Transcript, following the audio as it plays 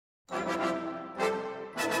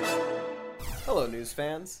Hello, news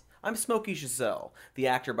fans. I'm Smokey Giselle, the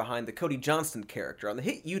actor behind the Cody Johnston character on the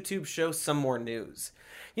hit YouTube show Some More News.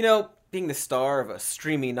 You know, being the star of a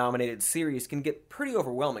Streamy-nominated series can get pretty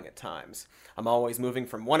overwhelming at times. I'm always moving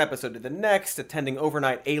from one episode to the next, attending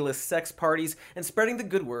overnight A-list sex parties, and spreading the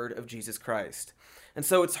good word of Jesus Christ. And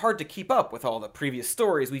so it's hard to keep up with all the previous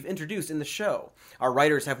stories we've introduced in the show. Our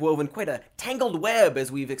writers have woven quite a tangled web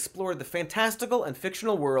as we've explored the fantastical and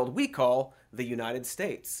fictional world we call the United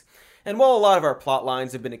States. And while a lot of our plot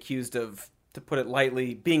lines have been accused of, to put it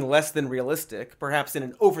lightly, being less than realistic, perhaps in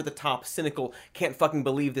an over-the-top, cynical, can't fucking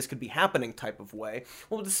believe this could be happening type of way,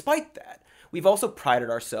 well, despite that, we've also prided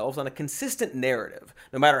ourselves on a consistent narrative,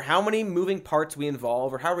 no matter how many moving parts we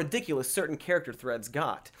involve or how ridiculous certain character threads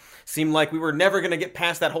got. Seemed like we were never gonna get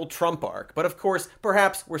past that whole Trump arc, but of course,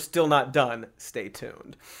 perhaps we're still not done. Stay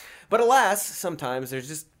tuned. But alas, sometimes there's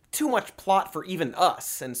just too much plot for even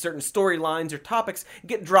us, and certain storylines or topics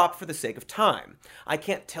get dropped for the sake of time. I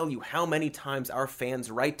can't tell you how many times our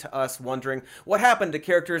fans write to us wondering what happened to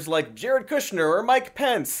characters like Jared Kushner or Mike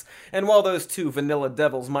Pence, and while those two vanilla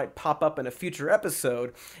devils might pop up in a future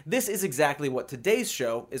episode, this is exactly what today's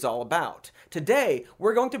show is all about. Today,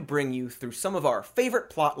 we're going to bring you through some of our favorite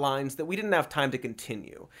plot lines that we didn't have time to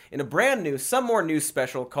continue, in a brand new Some More News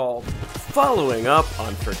special called Following Up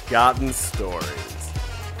on Forgotten Stories.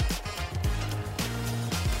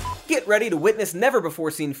 Get ready to witness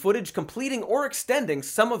never-before-seen footage completing or extending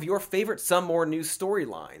some of your favorite Some More News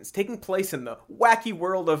storylines, taking place in the wacky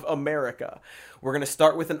world of America. We're going to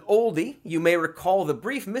start with an oldie. You may recall the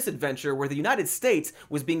brief misadventure where the United States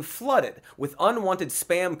was being flooded with unwanted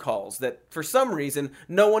spam calls that, for some reason,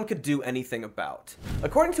 no one could do anything about.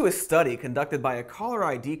 According to a study conducted by a caller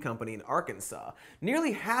ID company in Arkansas,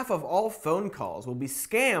 nearly half of all phone calls will be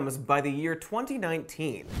scams by the year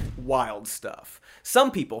 2019. Wild stuff. Some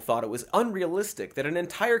people thought it was unrealistic that an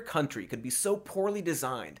entire country could be so poorly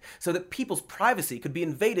designed so that people's privacy could be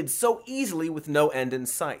invaded so easily with no end in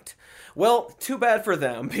sight. Well, too bad for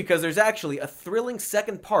them, because there's actually a thrilling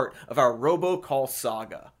second part of our robocall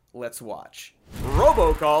saga. Let's watch.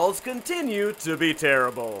 Robocalls continue to be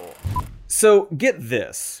terrible. So, get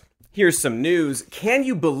this. Here's some news. Can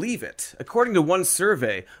you believe it? According to one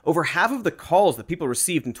survey, over half of the calls that people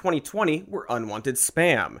received in 2020 were unwanted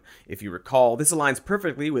spam. If you recall, this aligns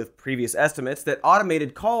perfectly with previous estimates that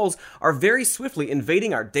automated calls are very swiftly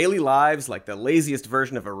invading our daily lives like the laziest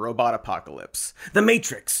version of a robot apocalypse. The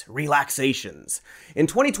Matrix, relaxations. In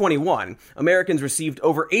 2021, Americans received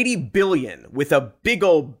over 80 billion, with a big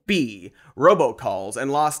ol' B, robocalls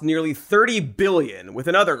and lost nearly 30 billion, with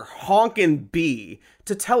another honkin' B,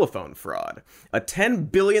 to telephone fraud. A 10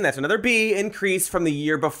 billion, that's another B, increase from the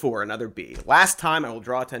year before, another B. Last time, I will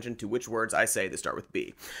draw attention to which words I say that start with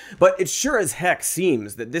B. But it sure as heck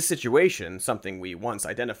seems that this situation, something we once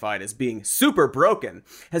identified as being super broken,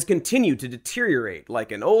 has continued to deteriorate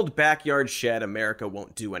like an old backyard shed America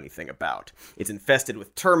won't do anything about. It's infested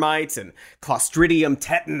with termites and Clostridium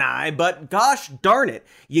tetani, but gosh darn it,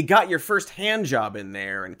 you got your first hand job in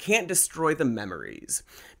there and can't destroy the memories.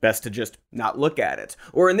 Best to just not look at it.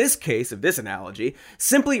 Or in this case of this analogy,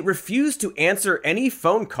 simply refuse to answer any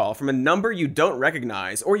phone call from a number you don't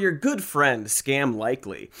recognize or your good friend Scam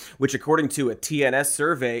Likely, which according to a TNS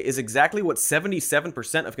survey is exactly what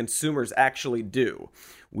 77% of consumers actually do.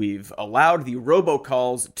 We've allowed the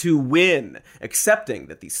robocalls to win, accepting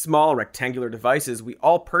that these small rectangular devices we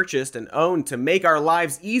all purchased and own to make our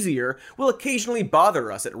lives easier will occasionally bother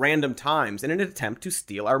us at random times in an attempt to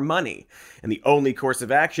steal our money. And the only course of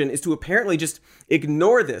action is to apparently just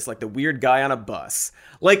ignore this like the weird guy on a bus.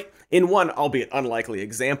 Like, in one, albeit unlikely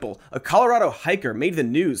example, a Colorado hiker made the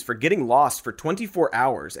news for getting lost for 24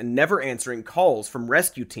 hours and never answering calls from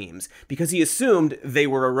rescue teams because he assumed they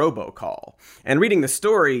were a robocall. And reading the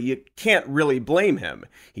story, you can't really blame him.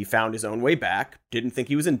 He found his own way back, didn't think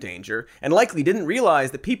he was in danger, and likely didn't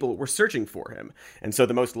realize that people were searching for him. And so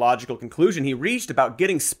the most logical conclusion he reached about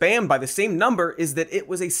getting spammed by the same number is that it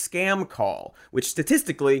was a scam call, which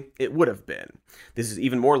statistically it would have been. This is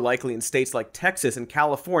even more likely in states like Texas and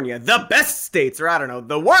California, the best states, or I don't know,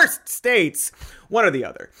 the worst states, one or the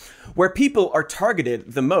other, where people are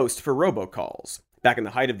targeted the most for robocalls. Back in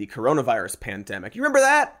the height of the coronavirus pandemic, you remember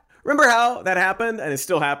that? Remember how that happened and is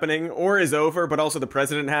still happening or is over, but also the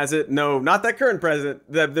president has it? No, not that current president.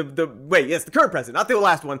 The current president, not the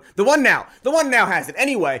last one. The one now. The one now has it.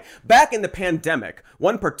 Anyway, back in the pandemic,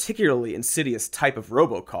 one particularly insidious type of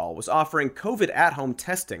robocall was offering COVID at-home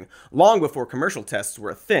testing long before commercial tests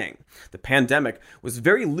were a thing. The pandemic was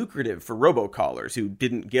very lucrative for robocallers who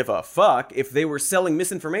didn't give a fuck if they were selling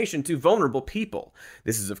misinformation to vulnerable people.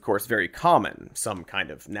 This is, of course, very common. Some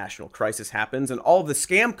kind of national crisis happens and all of the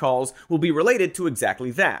scam calls calls will be related to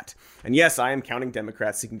exactly that. And yes, I am counting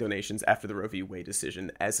Democrats seeking donations after the Roe v. Wade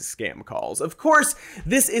decision as scam calls. Of course,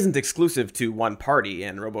 this isn't exclusive to one party,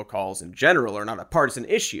 and robocalls in general are not a partisan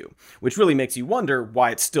issue, which really makes you wonder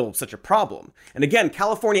why it's still such a problem. And again,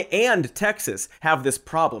 California and Texas have this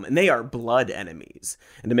problem, and they are blood enemies.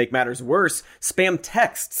 And to make matters worse, spam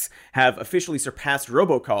texts have officially surpassed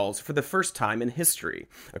robocalls for the first time in history.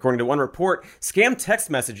 According to one report, scam text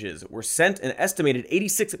messages were sent an estimated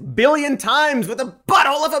 86 billion times with a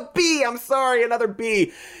butthole of a B. Another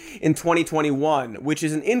B, in 2021, which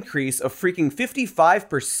is an increase of freaking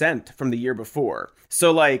 55% from the year before.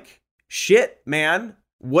 So, like, shit, man.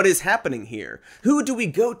 What is happening here? Who do we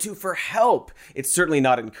go to for help? It's certainly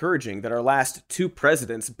not encouraging that our last two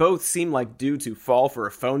presidents both seem like due to fall for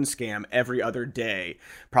a phone scam every other day.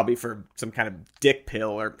 Probably for some kind of dick pill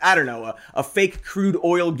or, I don't know, a fake crude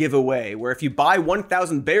oil giveaway where if you buy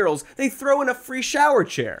 1,000 barrels, they throw in a free shower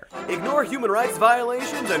chair. Ignore human rights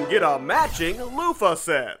violations and get a matching loofah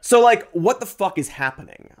set. So, like, what the fuck is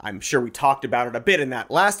happening? I'm sure we talked about it a bit in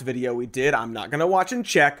that last video we did. I'm not gonna watch and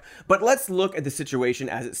check, but let's look at the situation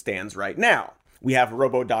as it stands right now. We have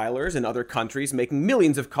robo-dialers in other countries making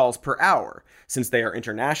millions of calls per hour. Since they are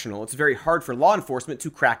international, it's very hard for law enforcement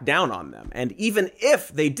to crack down on them. And even if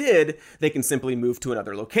they did, they can simply move to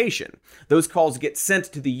another location. Those calls get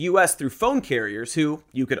sent to the US through phone carriers who,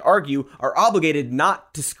 you could argue, are obligated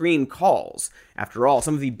not to screen calls. After all,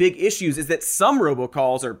 some of the big issues is that some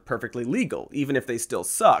robocalls are perfectly legal, even if they still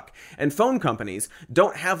suck, and phone companies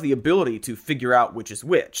don't have the ability to figure out which is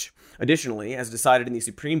which. Additionally, as decided in the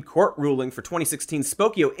Supreme Court ruling for 2016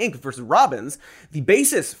 Spokio Inc. versus Robbins, the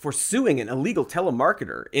basis for suing an illegal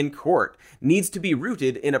telemarketer in court needs to be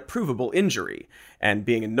rooted in a provable injury, and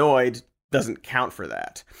being annoyed doesn't count for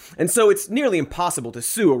that. And so it's nearly impossible to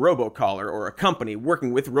sue a robocaller or a company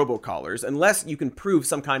working with robocallers unless you can prove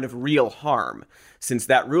some kind of real harm. Since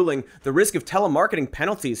that ruling, the risk of telemarketing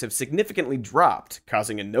penalties have significantly dropped,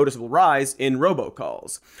 causing a noticeable rise in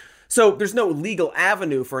robocalls. So there's no legal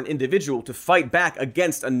avenue for an individual to fight back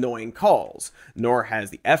against annoying calls, nor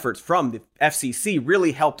has the efforts from the FCC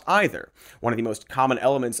really helped either. One of the most common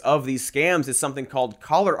elements of these scams is something called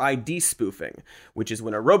caller ID spoofing, which is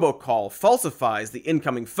when a robocall falsifies the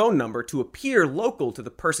incoming phone number to appear local to the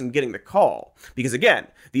person getting the call. Because again,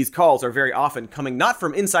 these calls are very often coming not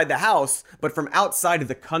from inside the house, but from outside of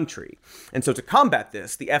the country. And so to combat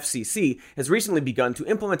this, the FCC has recently begun to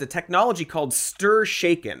implement a technology called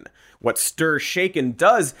STIR/SHAKEN. What STIR/SHAKEN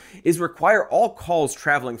does is require all calls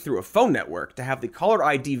traveling through a phone network to have the caller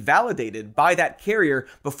ID validated by that carrier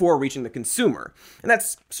before reaching the consumer. And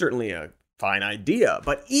that's certainly a fine idea,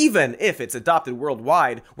 but even if it's adopted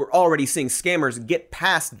worldwide, we're already seeing scammers get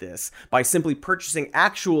past this by simply purchasing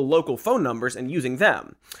actual local phone numbers and using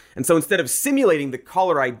them. And so instead of simulating the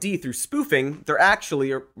caller ID through spoofing, they're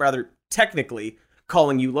actually, or rather technically,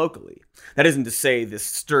 calling you locally. That isn't to say this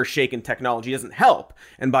STIR/SHAKEN technology doesn't help,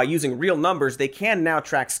 and by using real numbers, they can now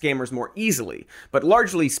track scammers more easily, but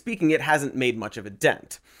largely speaking, it hasn't made much of a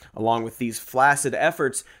dent. Along with these flaccid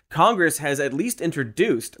efforts, Congress has at least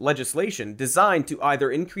introduced legislation designed to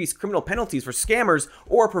either increase criminal penalties for scammers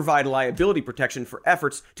or provide liability protection for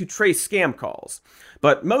efforts to trace scam calls.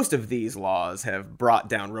 But most of these laws have brought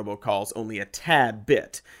down robocalls only a tad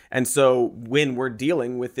bit. And so when we're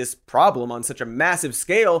dealing with this problem on such a massive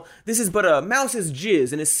scale, this is but a mouse's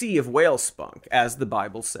jizz in a sea of whale spunk, as the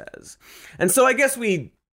Bible says. And so I guess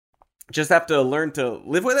we just have to learn to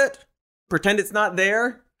live with it? Pretend it's not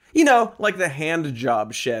there? You know, like the hand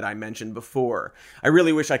job shed I mentioned before. I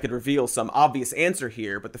really wish I could reveal some obvious answer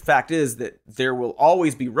here, but the fact is that there will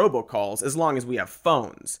always be robocalls as long as we have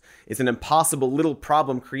phones. It's an impossible little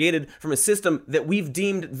problem created from a system that we've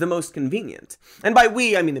deemed the most convenient. And by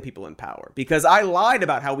we, I mean the people in power, because I lied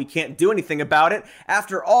about how we can't do anything about it.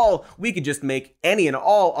 After all, we could just make any and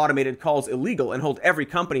all automated calls illegal and hold every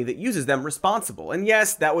company that uses them responsible. And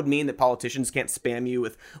yes, that would mean that politicians can't spam you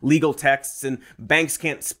with legal texts and banks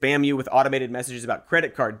can't spam you with automated messages about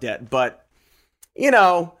credit card debt, but, you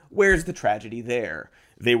know, where's the tragedy there?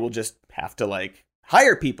 They will just have to,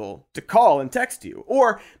 hire people to call and text you,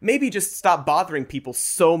 or maybe just stop bothering people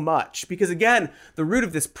so much. Because again, the root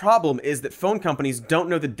of this problem is that phone companies don't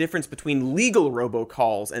know the difference between legal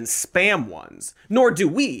robocalls and spam ones. Nor do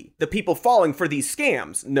we, the people falling for these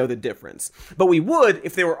scams, know the difference. But we would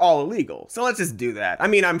if they were all illegal. So let's just do that. I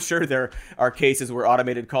mean, I'm sure there are cases where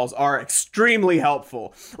automated calls are extremely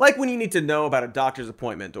helpful, like when you need to know about a doctor's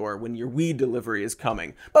appointment or when your weed delivery is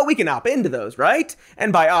coming. But we can opt into those, right?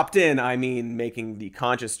 And by opt in, I mean making the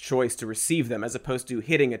conscious choice to receive them as opposed to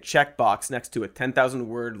hitting a checkbox next to a 10,000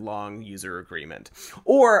 word long user agreement.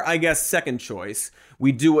 Or, I guess, second choice,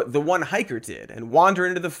 we do what the one hiker did and wander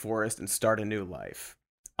into the forest and start a new life.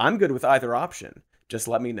 I'm good with either option. Just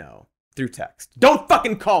let me know. Through text. Don't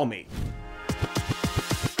fucking call me!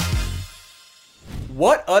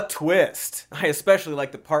 What a twist! I especially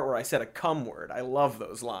like the part where I said a cum word. I love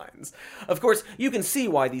those lines. Of course, you can see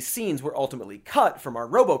why these scenes were ultimately cut from our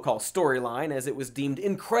robocall storyline, as it was deemed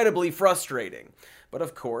incredibly frustrating. But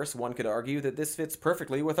of course, one could argue that this fits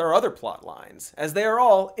perfectly with our other plot lines, as they are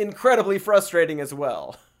all incredibly frustrating as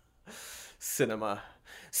well. Cinema.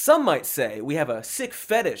 Some might say we have a sick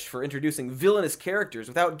fetish for introducing villainous characters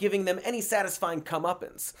without giving them any satisfying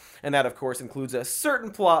comeuppance. And that, of course, includes a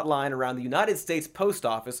certain plot line around the United States Post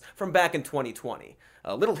Office from back in 2020.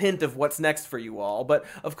 A little hint of what's next for you all, but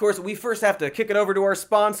of course we first have to kick it over to our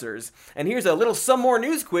sponsors. And here's a little Some More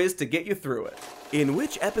News quiz to get you through it. In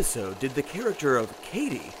which episode did the character of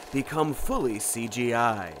Katie become fully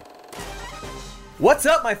CGI? What's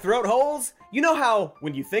up, my throat holes? You know how,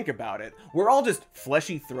 when you think about it, we're all just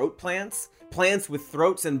fleshy throat plants? Plants with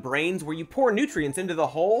throats and brains where you pour nutrients into the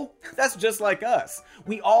hole? That's just like us.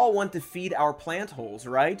 We all want to feed our plant holes,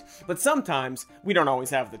 right? But sometimes, we don't always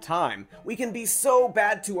have the time. We can be so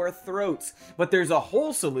bad to our throats. But there's a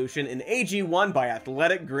whole solution in AG1 by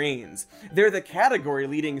Athletic Greens. They're the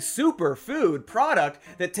category-leading superfood product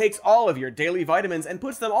that takes all of your daily vitamins and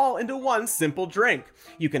puts them all into one simple drink.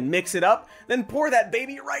 You can mix it up, then pour that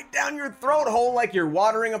baby right down your throat hole like you're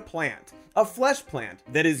watering a plant. A flesh plant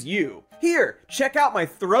that is you. Here, check out my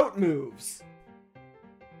throat moves.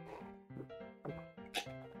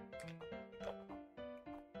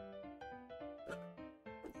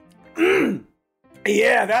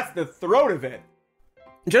 Yeah, that's the throat of it.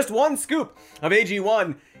 Just one scoop of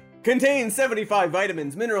AG1 contains 75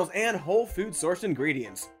 vitamins, minerals, and whole food sourced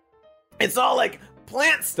ingredients. It's all like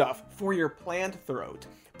plant stuff for your plant throat.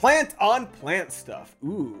 Plant on plant stuff.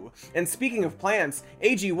 Ooh. And speaking of plants,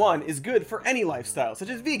 AG1 is good for any lifestyle, such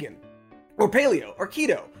as vegan, or paleo, or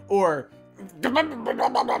keto, or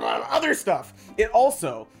other stuff. It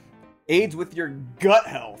also aids with your gut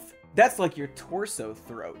health. That's like your torso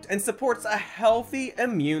throat, and supports a healthy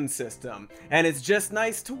immune system. And it's just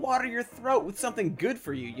nice to water your throat with something good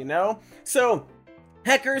for you, you know? So,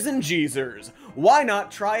 heckers and jeezers, why not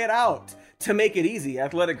try it out? To make it easy,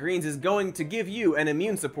 Athletic Greens is going to give you an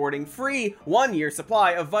immune-supporting free 1-year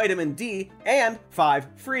supply of vitamin D and 5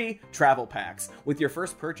 free travel packs with your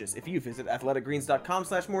first purchase if you visit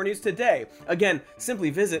athleticgreens.com/morenews today. Again, simply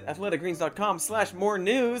visit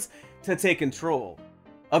athleticgreens.com/morenews to take control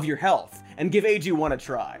of your health and give AG1 a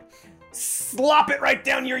try. Slop it right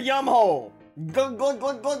down your yum hole! Glug, glug,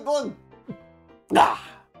 glug, glug, glug! Ah!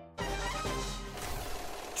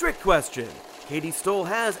 Trick question. Katie Stoll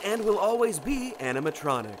has and will always be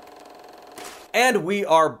animatronic. And we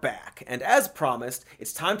are back, and as promised,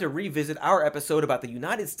 it's time to revisit our episode about the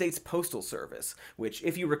United States Postal Service, which,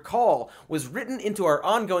 if you recall, was written into our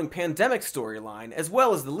ongoing pandemic storyline, as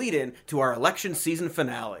well as the lead-in to our election season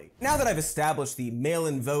finale. Now that I've established the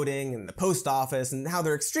mail-in voting and the post office and how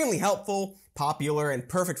they're extremely helpful, popular, and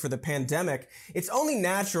perfect for the pandemic, it's only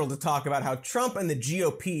natural to talk about how Trump and the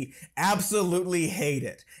GOP absolutely hate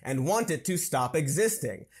it and want it to stop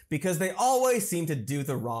existing, because they always seem to do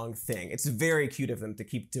the wrong thing. It's very cute of them to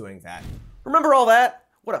keep doing that. Remember all that?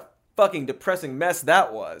 What a fucking depressing mess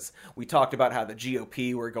that was. We talked about how the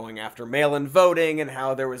GOP were going after mail-in voting and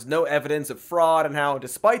how there was no evidence of fraud, and how,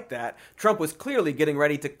 despite that, Trump was clearly getting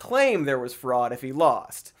ready to claim there was fraud if he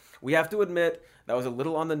lost. We have to admit, that was a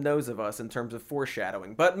little on the nose of us in terms of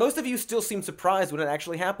foreshadowing, but most of you still seemed surprised when it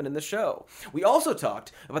actually happened in the show. We also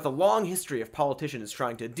talked about the long history of politicians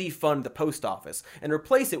trying to defund the post office and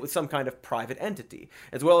replace it with some kind of private entity,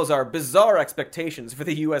 as well as our bizarre expectations for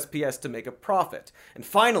the USPS to make a profit. And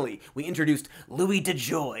finally, we introduced Louis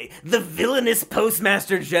DeJoy, the villainous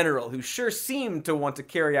Postmaster General, who sure seemed to want to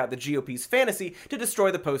carry out the GOP's fantasy to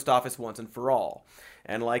destroy the post office once and for all.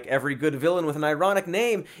 And like every good villain with an ironic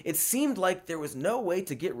name, it seemed like there was no way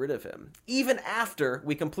to get rid of him, even after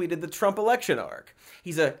we completed the Trump election arc.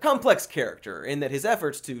 He's a complex character in that his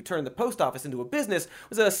efforts to turn the post office into a business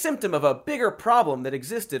was a symptom of a bigger problem that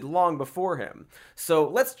existed long before him. So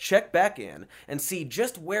let's check back in and see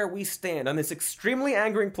just where we stand on this extremely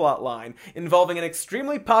angering plotline involving an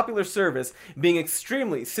extremely popular service being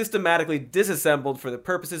extremely systematically disassembled for the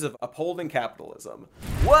purposes of upholding capitalism.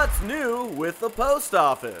 What's new with the post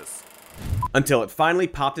office? Until it finally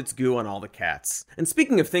popped its goo on all the cats. And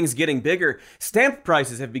speaking of things getting bigger, stamp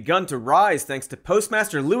prices have begun to rise thanks to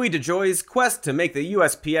Postmaster Louis DeJoy's quest to make the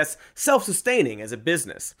USPS self-sustaining as a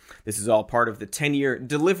business. This is all part of the 10-year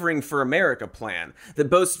Delivering for America plan that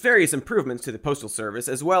boasts various improvements to the Postal Service,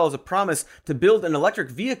 as well as a promise to build an electric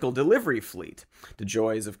vehicle delivery fleet.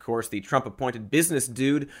 DeJoy is, of course, the Trump-appointed business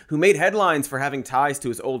dude who made headlines for having ties to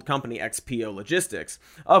his old company XPO Logistics,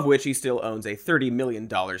 of which he still owns a $30 million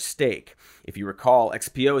stake. If you recall,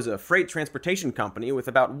 XPO is a freight transportation company with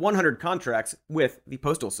about 100 contracts with the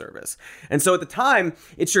Postal Service. And so at the time,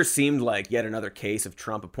 it sure seemed like yet another case of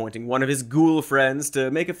Trump appointing one of his ghoul friends to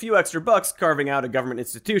make a few extra bucks carving out a government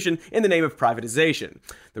institution in the name of privatization.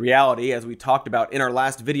 The reality, as we talked about in our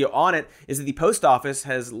last video on it, is that the post office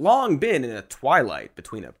has long been in a twilight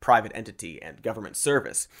between a private entity and government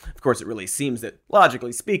service. Of course, it really seems that,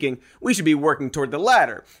 logically speaking, we should be working toward the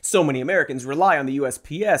latter. So many Americans rely on the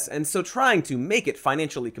USPS, and so trying to make it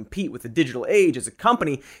financially compete with the digital age as a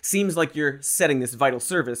company seems like you're setting this vital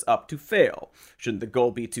service up to fail. Shouldn't the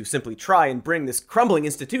goal be to simply try and bring this crumbling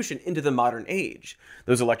institution into the modern age?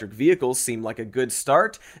 Those electric vehicles seem like a good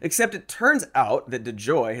start, except it turns out that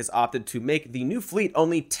DeJoy has opted to make the new fleet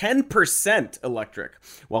only 10% electric,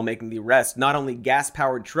 while making the rest not only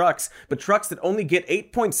gas-powered trucks, but trucks that only get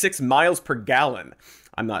 8.6 miles per gallon.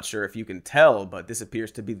 I'm not sure if you can tell, but this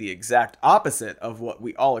appears to be the exact opposite of what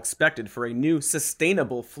we all expected for a new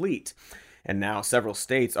sustainable fleet. And now several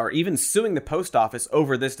states are even suing the post office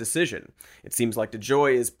over this decision. It seems like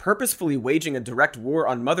DeJoy is purposefully waging a direct war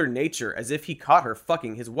on Mother Nature as if he caught her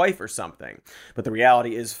fucking his wife or something. But the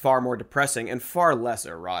reality is far more depressing and far less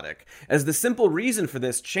erotic, as the simple reason for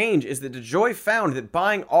this change is that DeJoy found that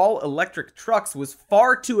buying all electric trucks was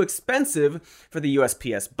far too expensive for the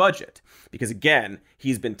USPS budget. Because again,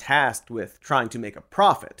 he's been tasked with trying to make a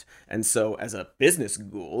profit, and so as a business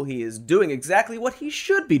ghoul, he is doing exactly what he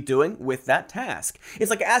should be doing with that task. It's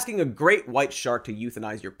like asking a great white shark to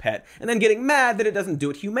euthanize your pet, and then getting mad that it doesn't do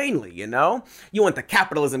it humanely, you know? You want the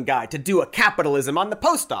capitalism guy to do a capitalism on the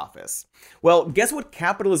post office. Well, guess what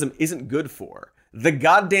capitalism isn't good for? The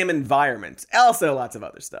goddamn environment. Also lots of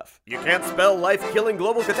other stuff. You can't spell life-killing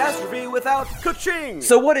global catastrophe without ka-ching!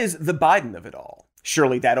 So what is the Biden of it all?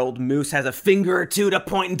 Surely that old moose has a finger or two to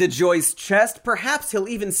point into DeJoy's chest. Perhaps he'll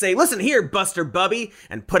even say, "Listen here, Buster Bubby,"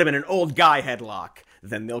 and put him in an old guy headlock.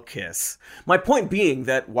 Then they'll kiss. My point being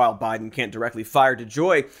that while Biden can't directly fire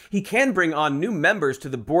DeJoy, he can bring on new members to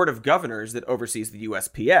the board of governors that oversees the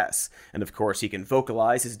USPS. And of course, he can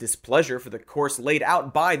vocalize his displeasure for the course laid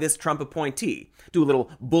out by this Trump appointee. Do a little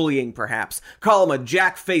bullying, perhaps. Call him a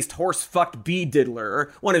jack-faced, horse-fucked bee-diddler,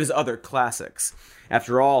 or one of his other classics.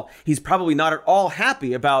 After all, he's probably not at all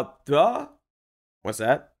happy about what's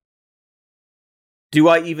that? Do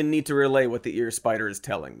I even need to relay what the ear spider is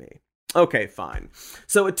telling me? Okay, fine.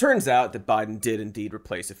 So it turns out that Biden did indeed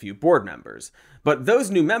replace a few board members, but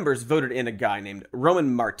those new members voted in a guy named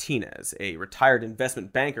Roman Martinez, a retired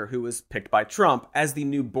investment banker who was picked by Trump as the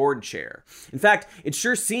new board chair. In fact, it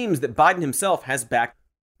sure seems that Biden himself has backed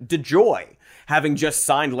DeJoy, having just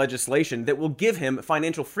signed legislation that will give him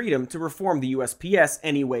financial freedom to reform the USPS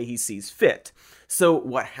any way he sees fit. So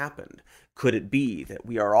what happened? Could it be that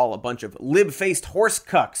we are all a bunch of lib-faced horse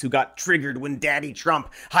cucks who got triggered when Daddy Trump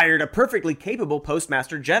hired a perfectly capable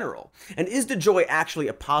postmaster general? And is DeJoy actually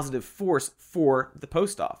a positive force for the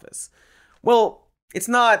post office? Well, it's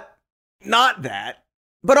not that.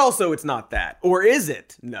 But also it's not that. Or is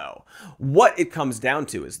it? No. What it comes down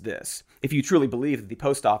to is this. If you truly believe that the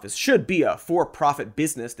post office should be a for-profit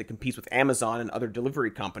business that competes with Amazon and other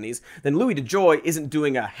delivery companies, then Louis DeJoy isn't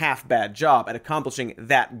doing a half-bad job at accomplishing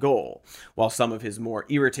that goal. While some of his more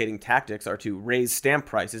irritating tactics are to raise stamp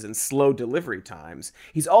prices and slow delivery times,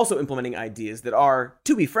 he's also implementing ideas that are,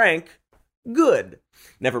 to be frank, good.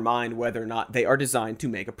 Never mind whether or not they are designed to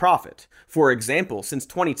make a profit. For example, since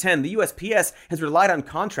 2010, the USPS has relied on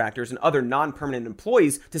contractors and other non-permanent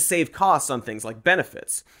employees to save costs on things like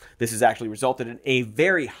benefits. This has actually resulted in a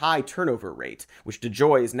very high turnover rate, which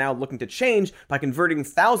DeJoy is now looking to change by converting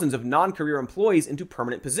thousands of non-career employees into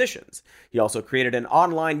permanent positions. He also created an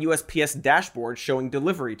online USPS dashboard showing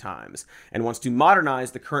delivery times, and wants to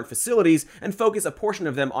modernize the current facilities and focus a portion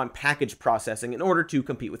of them on package processing in order to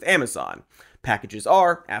compete with Amazon. Packages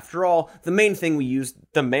are, after all, the main thing we use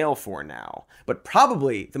the mail for now. But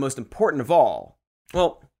probably the most important of all,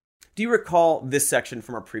 well, do you recall this section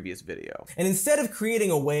from our previous video? And instead of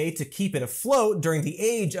creating a way to keep it afloat during the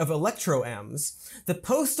age of Electro-Ms, the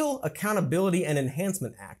Postal Accountability and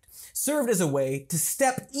Enhancement Act served as a way to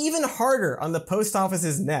step even harder on the post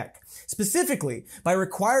office's neck, specifically by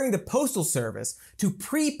requiring the Postal Service to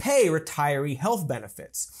prepay retiree health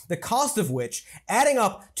benefits, the cost of which adding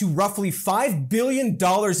up to roughly $5 billion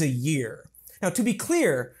a year. Now, to be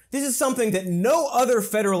clear, this is something that no other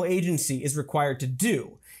federal agency is required to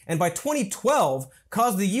do, and by 2012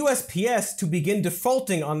 caused the USPS to begin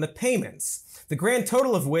defaulting on the payments, the grand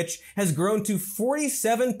total of which has grown to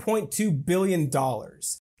 $47.2 billion.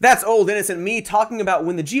 That's old innocent me talking about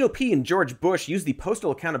when the GOP and George Bush used the Postal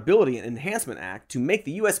Accountability and Enhancement Act to make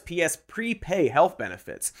the USPS prepay health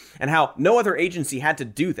benefits, and how no other agency had to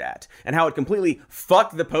do that, and how it completely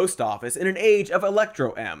fucked the post office in an age of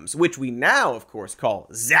electro-M's, which we now, of course, call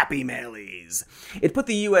zappy mailies. It put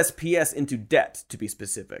the USPS into debt, to be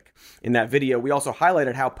specific. In that video, we also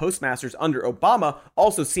highlighted how postmasters under Obama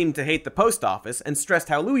also seemed to hate the post office, and stressed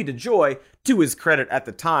how Louis DeJoy, to his credit at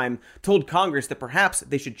the time, told Congress that perhaps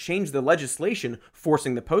they should change the legislation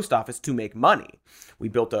forcing the post office to make money. We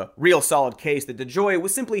built a real solid case that DeJoy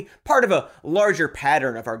was simply part of a larger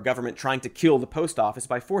pattern of our government trying to kill the post office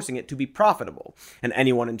by forcing it to be profitable, and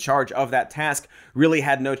anyone in charge of that task really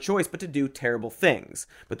had no choice but to do terrible things.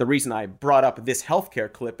 But the reason I brought up this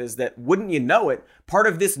healthcare clip is that, wouldn't you know it, part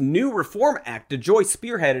of this new Reform Act DeJoy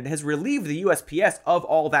spearheaded has relieved the USPS of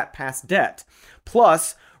all that past debt.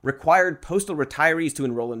 Plus, required postal retirees to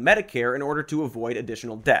enroll in Medicare in order to avoid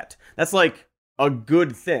additional debt. That's like a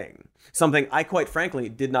good thing. Something I quite frankly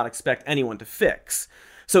did not expect anyone to fix.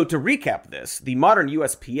 So to recap this, the modern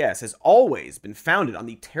USPS has always been founded on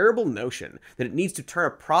the terrible notion that it needs to turn a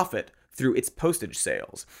profit through its postage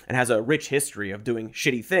sales, and has a rich history of doing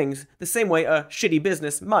shitty things the same way a shitty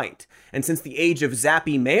business might. And since the age of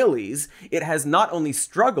zappy mailies, it has not only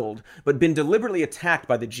struggled, but been deliberately attacked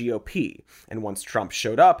by the GOP. And once Trump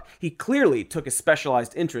showed up, he clearly took a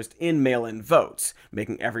specialized interest in mail-in votes,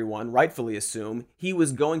 making everyone rightfully assume he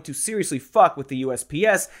was going to seriously fuck with the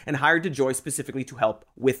USPS and hired DeJoy specifically to help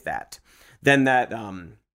with that. Then that,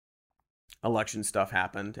 election stuff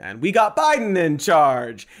happened, and we got Biden in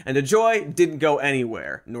charge, and DeJoy didn't go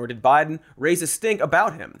anywhere, nor did Biden raise a stink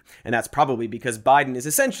about him. And that's probably because Biden is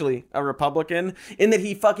essentially a Republican, in that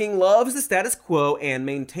he fucking loves the status quo and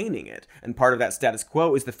maintaining it. And part of that status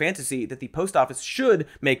quo is the fantasy that the post office should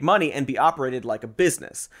make money and be operated like a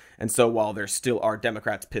business. And so while there still are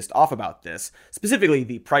Democrats pissed off about this, specifically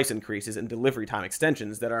the price increases and delivery time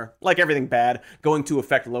extensions that are, like everything bad, going to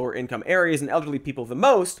affect lower income areas and elderly people the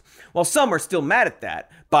most, while some are still mad at that,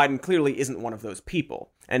 Biden clearly isn't one of those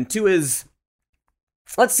people. And to his,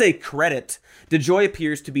 let's say, credit, DeJoy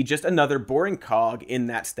appears to be just another boring cog in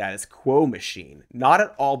that status quo machine, not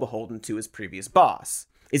at all beholden to his previous boss.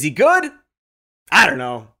 Is he good? I don't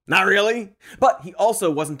know. Not really. But he also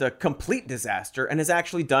wasn't a complete disaster and has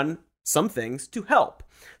actually done some things to help.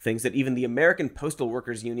 Things that even the American Postal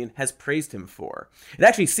Workers Union has praised him for. It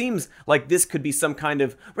actually seems like this could be some kind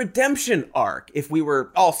of redemption arc if we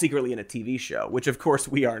were all secretly in a TV show, which of course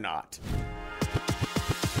we are not.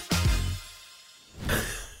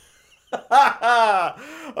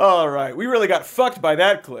 All right, we really got fucked by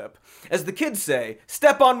that clip. As the kids say,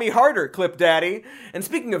 step on me harder, Clip Daddy. And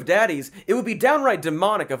speaking of daddies, it would be downright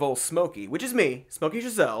demonic of old Smokey, which is me, Smokey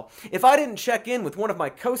Giselle, if I didn't check in with one of my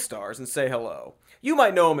co-stars and say hello. You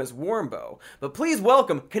might know him as Warmbo, but please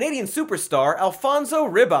welcome Canadian superstar Alfonso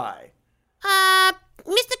Ribeye.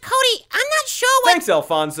 Mr. Cody, I'm not sure what— Thanks,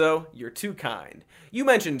 Alfonso. You're too kind. You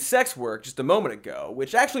mentioned sex work just a moment ago,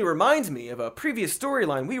 which actually reminds me of a previous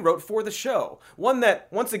storyline we wrote for the show. One that,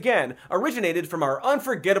 once again, originated from our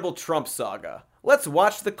unforgettable Trump saga. Let's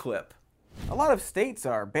watch the clip. A lot of states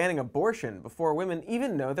are banning abortion before women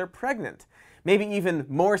even know they're pregnant. Maybe even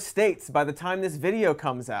more states by the time this video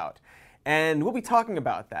comes out. And we'll be talking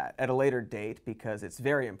about that at a later date because it's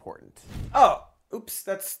very important. Oh! Oops,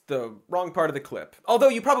 that's the wrong part of the clip. Although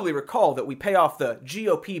you probably recall that we pay off the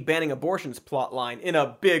GOP banning abortions plotline in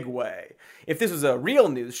a big way. If this was a real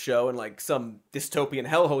news show in like some dystopian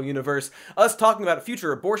hellhole universe, us talking about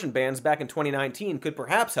future abortion bans back in 2019 could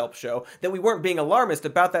perhaps help show that we weren't being alarmist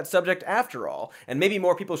about that subject after all, and maybe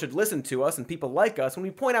more people should listen to us and people like us when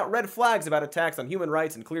we point out red flags about attacks on human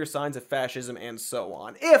rights and clear signs of fascism and so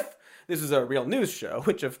on. If this is a real news show,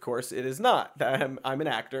 which of course it is not. I'm an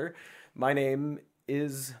actor. My name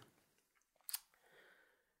is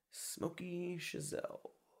Smokey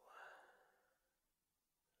Giselle.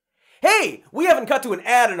 Hey, we haven't cut to an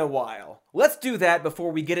ad in a while. Let's do that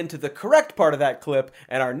before we get into the correct part of that clip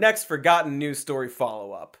and our next forgotten news story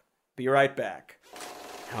follow-up. Be right back.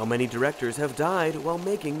 How many directors have died while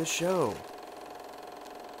making the show?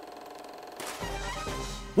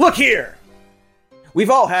 Look here! We've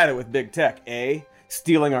all had it with big tech, eh?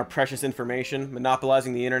 stealing our precious information,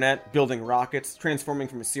 monopolizing the internet, building rockets, transforming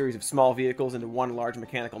from a series of small vehicles into one large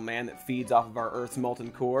mechanical man that feeds off of our Earth's molten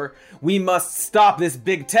core. We must stop this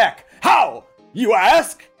big tech. How, you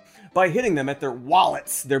ask? By hitting them at their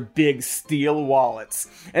wallets, their big steel wallets.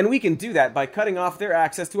 And we can do that by cutting off their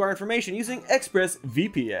access to our information using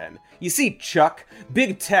ExpressVPN. You see, Chuck,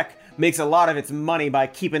 big tech makes a lot of its money by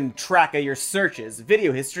keeping track of your searches,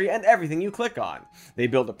 video history, and everything you click on. They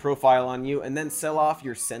build a profile on you and then sell off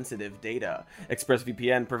your sensitive data.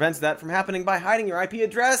 ExpressVPN prevents that from happening by hiding your IP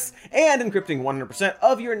address and encrypting 100%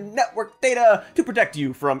 of your network data to protect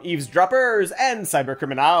you from eavesdroppers and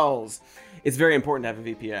cybercriminals. It's very important to have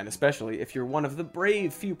a VPN, especially if you're one of the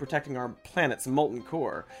brave few protecting our planet's molten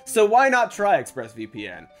core. So why not try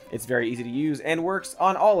ExpressVPN? It's very easy to use and works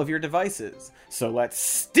on all of your devices. So let's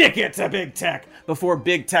stick it to Big Tech before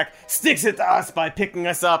Big Tech sticks it to us by picking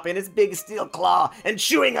us up in its big steel claw and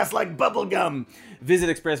chewing us like bubblegum. Visit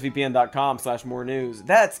expressvpn.com/more news.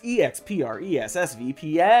 That's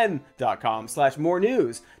expressvpn.com/more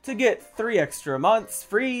news to get 3 extra months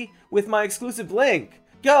free with my exclusive link.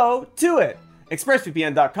 Go to it!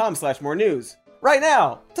 expressvpn.com/more news right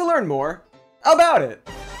now to learn more about it.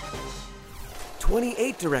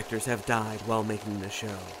 28 directors have died while making the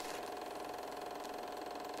show.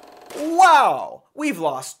 Wow! We've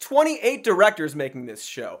lost 28 directors making this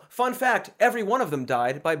show. Fun fact, every one of them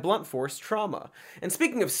died by blunt force trauma. And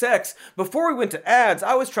speaking of sex, before we went to ads,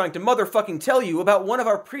 I was trying to motherfucking tell you about one of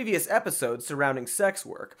our previous episodes surrounding sex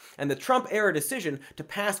work, and the Trump-era decision to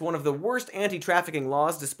pass one of the worst anti-trafficking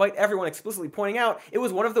laws, despite everyone explicitly pointing out it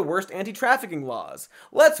was one of the worst anti-trafficking laws.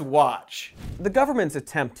 Let's watch. The government's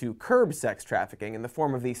attempt to curb sex trafficking in the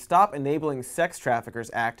form of the Stop Enabling Sex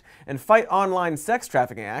Traffickers Act and Fight Online Sex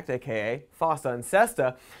Trafficking Act, aka FOSTA and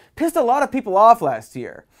SESTA, pissed a lot of people off last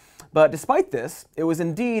year. But despite this, it was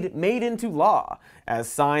indeed made into law, as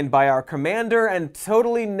signed by our commander and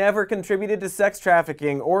totally never contributed to sex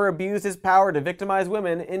trafficking or abused his power to victimize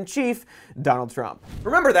women in chief, Donald Trump.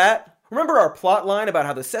 Remember that? Remember our plot line about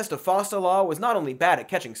how the SESTA-FOSTA law was not only bad at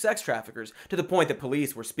catching sex traffickers, to the point that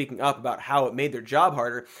police were speaking up about how it made their job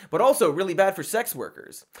harder, but also really bad for sex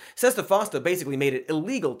workers. SESTA-FOSTA basically made it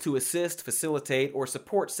illegal to assist, facilitate, or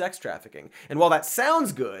support sex trafficking. And while that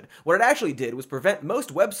sounds good, what it actually did was prevent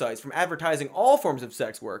most websites from advertising all forms of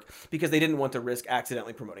sex work because they didn't want to risk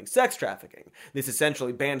accidentally promoting sex trafficking. This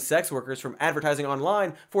essentially banned sex workers from advertising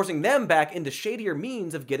online, forcing them back into shadier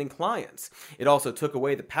means of getting clients. It also took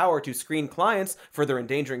away the power to screen clients, further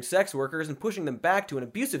endangering sex workers and pushing them back to an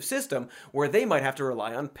abusive system where they might have to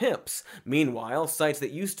rely on pimps. Meanwhile, sites that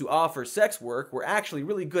used to offer sex work were actually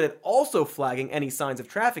really good at also flagging any signs of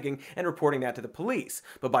trafficking and reporting that to the police.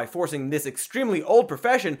 But by forcing this extremely old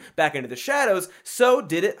profession back into the shadows, so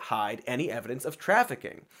did it hide any evidence of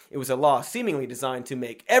trafficking. It was a law seemingly designed to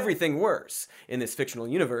make everything worse in this fictional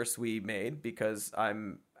universe we made, because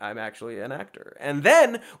I'm actually an actor. And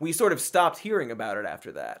then we sort of stopped hearing about it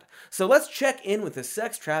after that. So let's check in with the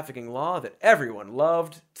sex trafficking law that everyone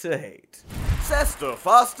loved to hate.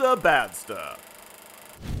 SESTA-FOSTA bad stuff.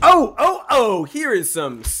 Oh, here is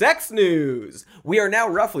some sex news. We are now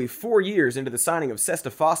roughly 4 years into the signing of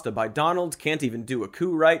SESTA-FOSTA by Donald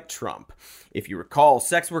can't-even-do-a-coup-right Trump. If you recall,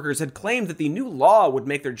 sex workers had claimed that the new law would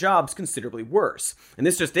make their jobs considerably worse. And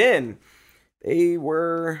this just in, they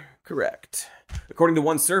were correct. According to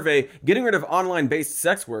one survey, getting rid of online-based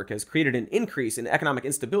sex work has created an increase in economic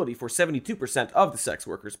instability for 72% of the sex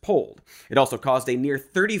workers polled. It also caused a near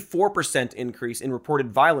 34% increase in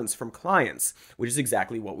reported violence from clients, which is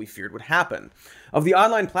exactly what we feared would happen. Of the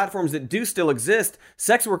online platforms that do still exist,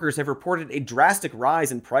 sex workers have reported a drastic rise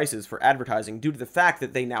in prices for advertising due to the fact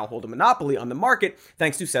that they now hold a monopoly on the market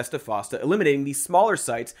thanks to SESTA-FOSTA eliminating the smaller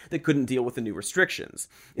sites that couldn't deal with the new restrictions.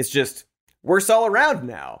 It's just worse all around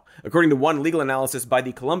now. According to one legal analysis by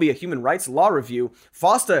the Columbia Human Rights Law Review,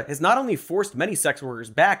 FOSTA has not only forced many sex workers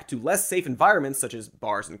back to less safe environments such as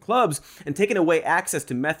bars and clubs, and taken away access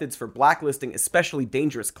to methods for blacklisting especially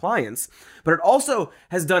dangerous clients, but it also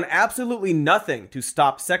has done absolutely nothing to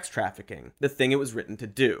stop sex trafficking, the thing it was written to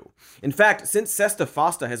do. In fact, since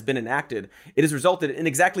SESTA-FOSTA has been enacted, it has resulted in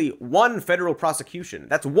exactly one federal prosecution.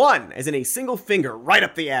 That's one, as in a single finger right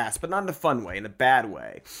up the ass, but not in a fun way, in a bad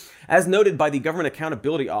way. As noted by the Government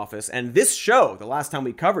Accountability Office and this show, the last time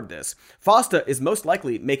we covered this, FOSTA is most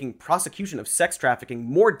likely making prosecution of sex trafficking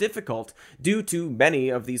more difficult due to many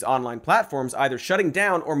of these online platforms either shutting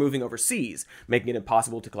down or moving overseas, making it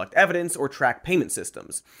impossible to collect evidence or track payment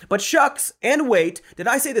systems. But shucks, and wait, did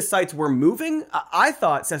I say the sites were moving? I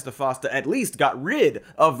thought SESTA-FOSTA at least got rid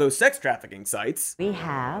of those sex trafficking sites. We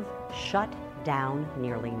have shut down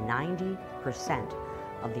nearly 90%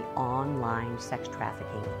 of the online sex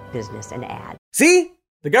trafficking business and ad. See?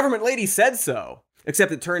 The government lady said so.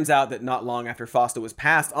 Except it turns out that not long after FOSTA was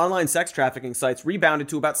passed, online sex trafficking sites rebounded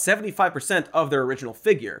to about 75% of their original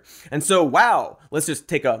figure. And so, wow, let's just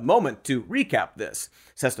take a moment to recap this.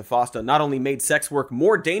 SESTA FOSTA not only made sex work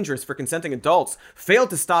more dangerous for consenting adults,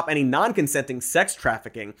 failed to stop any non-consenting sex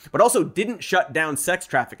trafficking, but also didn't shut down sex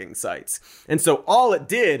trafficking sites. And so all it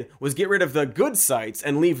did was get rid of the good sites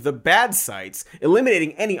and leave the bad sites,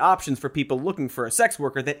 eliminating any options for people looking for a sex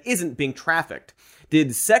worker that isn't being trafficked.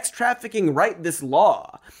 Did sex trafficking write this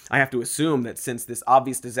law? I have to assume that since this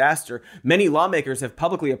obvious disaster, many lawmakers have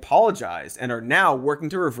publicly apologized and are now working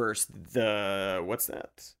to reverse the... what's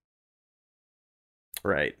that?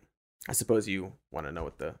 Right. I suppose you want to know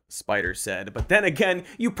what the spider said, but then again,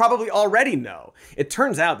 you probably already know. It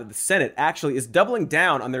turns out that the Senate actually is doubling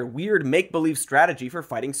down on their weird make-believe strategy for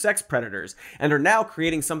fighting sex predators, and are now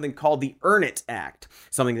creating something called the Earn It Act,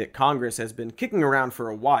 something that Congress has been kicking around for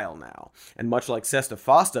a while now. And much like SESTA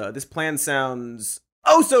FOSTA, this plan sounds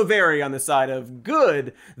oh so very on the side of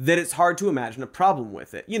good that it's hard to imagine a problem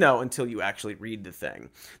with it, until you actually read the thing.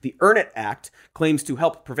 The Earn It Act claims to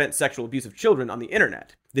help prevent sexual abuse of children on the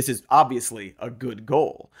internet. This is obviously a good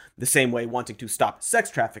goal, the same way wanting to stop sex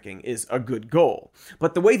trafficking is a good goal.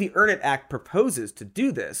 But the way the Earn It Act proposes to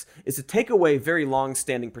do this is to take away very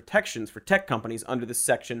long-standing protections for tech companies under the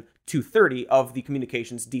Section 230 of the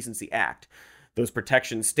Communications Decency Act. Those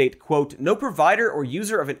protections state, quote, "No provider or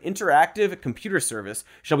user of an interactive computer service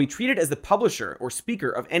shall be treated as the publisher or speaker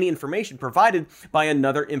of any information provided by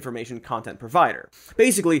another information content provider."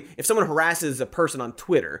 Basically, if someone harasses a person on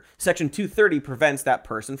Twitter, Section 230 prevents that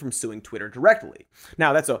person from suing Twitter directly.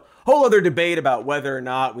 Now, that's a whole other debate about whether or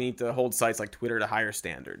not we need to hold sites like Twitter to higher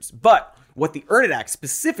standards. But what the Earn It Act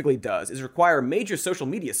specifically does is require major social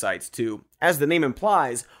media sites to, as the name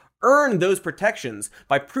implies, earn those protections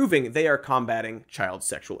by proving they are combating child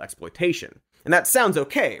sexual exploitation. And that sounds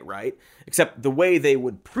okay, right? Except the way they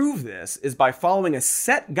would prove this is by following a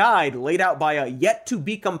set guide laid out by a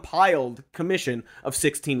yet-to-be-compiled commission of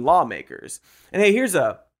 16 lawmakers. And hey, here's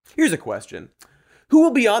a question. Who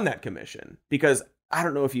will be on that commission? Because I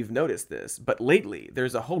don't know if you've noticed this, but lately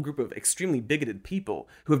there's a whole group of extremely bigoted people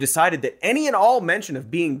who have decided that any and all mention of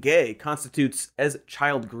being gay constitutes as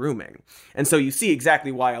child grooming. And so you see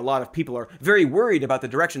exactly why a lot of people are very worried about the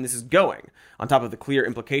direction this is going. On top of the clear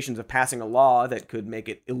implications of passing a law that could make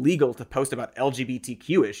it illegal to post about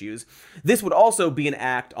LGBTQ issues, this would also be an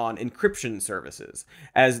act on encryption services,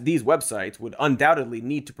 as these websites would undoubtedly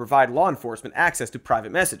need to provide law enforcement access to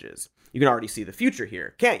private messages. You can already see the future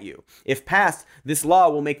here, can't you? If passed, this law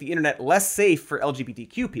will make the internet less safe for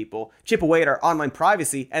LGBTQ people, chip away at our online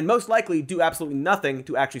privacy, and most likely do absolutely nothing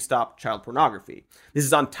to actually stop child pornography. This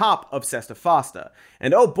is on top of SESTA FOSTA.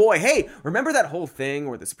 And oh boy, hey, remember that whole thing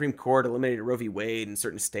where the Supreme Court eliminated Roe v. Wade and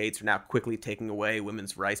certain states are now quickly taking away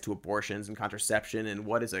women's rights to abortions and contraception in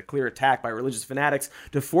what is a clear attack by religious fanatics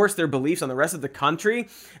to force their beliefs on the rest of the country?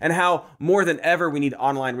 And how more than ever we need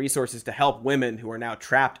online resources to help women who are now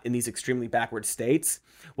trapped in these extremely backward states?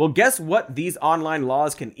 Well, guess what these online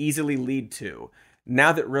laws can easily lead to?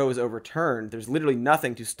 Now that Roe is overturned, there's literally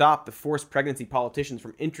nothing to stop the forced pregnancy politicians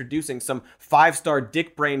from introducing some five-star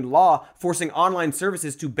dick-brained law forcing online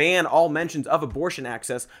services to ban all mentions of abortion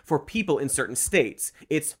access for people in certain states.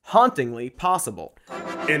 It's hauntingly possible.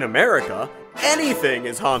 In America, anything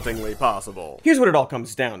is hauntingly possible. Here's what it all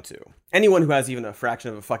comes down to. Anyone who has even a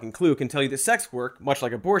fraction of a fucking clue can tell you that sex work, much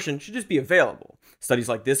like abortion, should just be available. Studies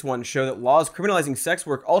like this one show that laws criminalizing sex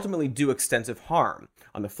work ultimately do extensive harm.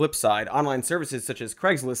 On the flip side, online services such as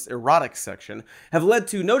Craigslist's erotic section have led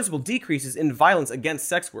to noticeable decreases in violence against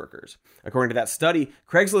sex workers. According to that study,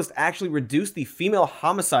 Craigslist actually reduced the female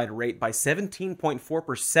homicide rate by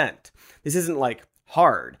 17.4%. This isn't like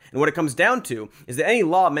hard. And what it comes down to is that any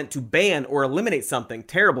law meant to ban or eliminate something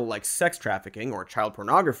terrible like sex trafficking or child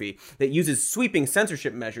pornography that uses sweeping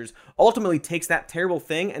censorship measures ultimately takes that terrible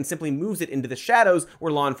thing and simply moves it into the shadows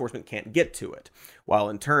where law enforcement can't get to it, while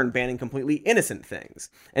in turn banning completely innocent things.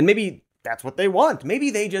 And maybe that's what they want.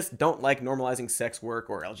 Maybe they just don't like normalizing sex work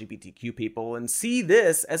or LGBTQ people and see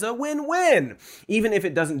this as a win-win. Even if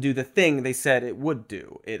it doesn't do the thing they said it would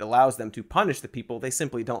do. It allows them to punish the people they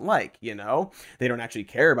simply don't like, you know? They don't actually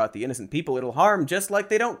care about the innocent people it'll harm, just like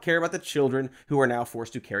they don't care about the children who are now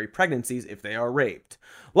forced to carry pregnancies if they are raped.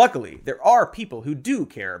 Luckily, there are people who do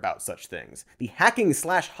care about such things. The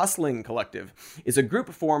Hacking/Hustling Collective is a group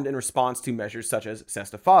formed in response to measures such as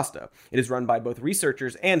SESTA FOSTA. It is run by both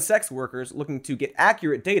researchers and sex workers workers looking to get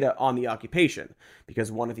accurate data on the occupation.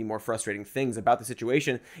 Because one of the more frustrating things about the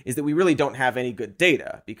situation is that we really don't have any good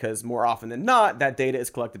data, because more often than not, that data is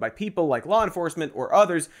collected by people like law enforcement or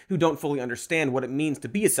others who don't fully understand what it means to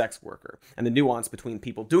be a sex worker, and the nuance between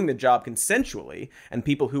people doing the job consensually and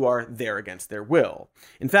people who are there against their will.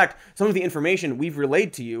 In fact, some of the information we've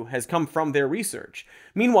relayed to you has come from their research.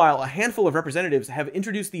 Meanwhile, a handful of representatives have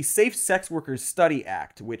introduced the Safe Sex Workers Study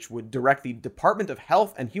Act, which would direct the Department of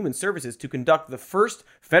Health and Human Services to conduct the first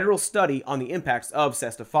federal study on the impacts of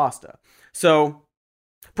SESTA FOSTA. So,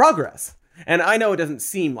 progress. And I know it doesn't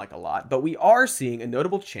seem like a lot, but we are seeing a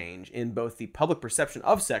notable change in both the public perception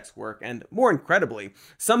of sex work and, more incredibly,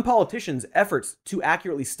 some politicians' efforts to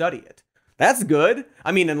accurately study it. That's good.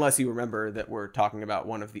 I mean, unless you remember that we're talking about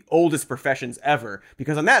one of the oldest professions ever,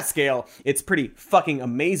 because on that scale, it's pretty fucking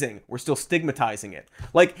amazing we're still stigmatizing it.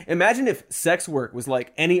 Like, imagine if sex work was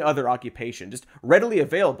like any other occupation, just readily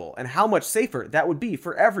available, and how much safer that would be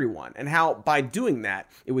for everyone, and how, by doing that,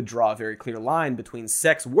 it would draw a very clear line between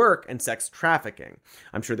sex work and sex trafficking.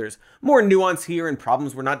 I'm sure there's more nuance here and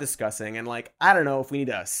problems we're not discussing, and like, I don't know if we need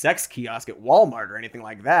a sex kiosk at Walmart or anything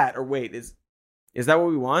like that, or wait, is that what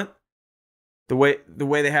we want? The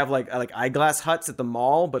way they have like eyeglass huts at the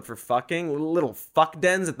mall, but for fucking, little fuck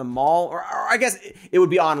dens at the mall, or I guess it would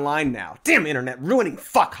be online now. Damn internet, ruining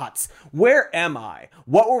fuck huts. Where am I?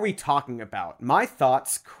 What were we talking about? My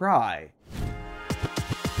thoughts cry.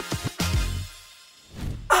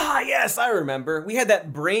 Ah, yes, I remember. We had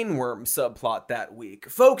that brainworm subplot that week.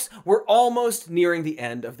 Folks, we're almost nearing the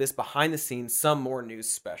end of this behind-the-scenes Some More News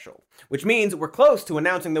special, which means we're close to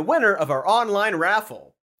announcing the winner of our online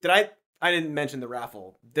raffle. I didn't mention the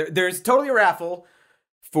raffle. There's totally a raffle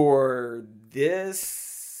for this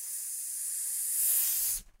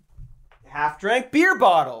half-drank beer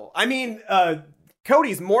bottle. I mean,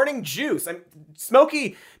 Cody's morning juice.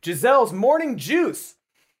 Smokey Giselle's morning juice.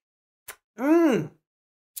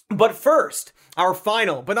 But first, our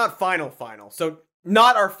final, but not final. So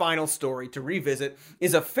not our final story to revisit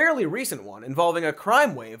is a fairly recent one involving a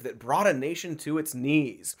crime wave that brought a nation to its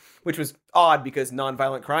knees, which was odd because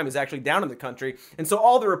nonviolent crime is actually down in the country, and so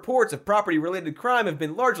all the reports of property-related crime have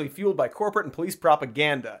been largely fueled by corporate and police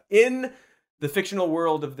propaganda in the fictional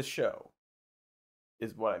world of the show,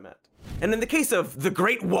 is what I meant. And in the case of the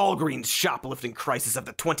great Walgreens shoplifting crisis of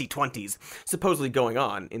the 2020s, supposedly going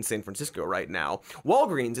on in San Francisco right now,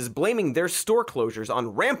 Walgreens is blaming their store closures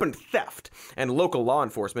on rampant theft, and local law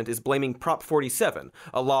enforcement is blaming Prop 47,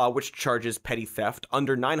 a law which charges petty theft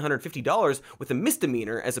under $950 with a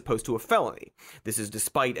misdemeanor as opposed to a felony. This is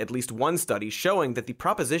despite at least one study showing that the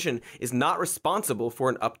proposition is not responsible for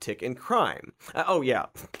an uptick in crime.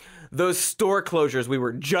 Those store closures we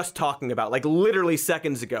were just talking about, like literally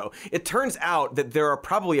seconds ago. It turns out that there are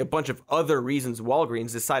probably a bunch of other reasons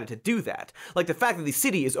Walgreens decided to do that, like the fact that the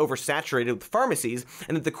city is oversaturated with pharmacies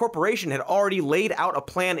and that the corporation had already laid out a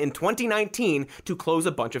plan in 2019 to close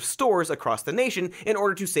a bunch of stores across the nation in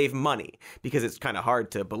order to save money. Because it's kind of hard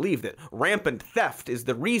to believe that rampant theft is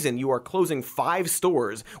the reason you are closing 5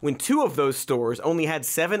 stores when 2 of those stores only had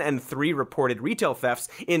 7 and 3 reported retail thefts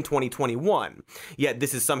in 2021. Yet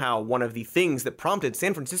this is somehow one of the things that prompted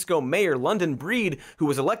San Francisco Mayor London Breed, who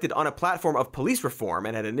was elected on a platform of police reform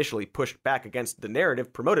and had initially pushed back against the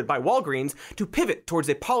narrative promoted by Walgreens, to pivot towards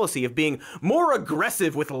a policy of being more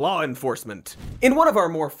aggressive with law enforcement. In one of our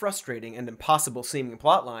more frustrating and impossible seeming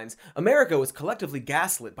plot lines, America was collectively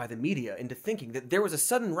gaslit by the media into thinking that there was a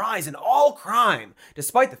sudden rise in all crime,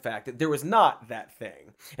 despite the fact that there was not that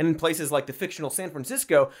thing. And in places like the fictional San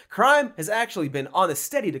Francisco, crime has actually been on a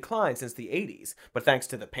steady decline since the 80s, but thanks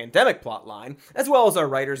to the pandemic plotline, as well as our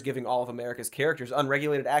writers giving all of America's characters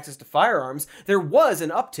unregulated access to firearms, there was an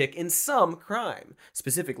uptick in some crime,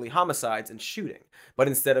 specifically homicides and shooting. But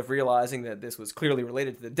instead of realizing that this was clearly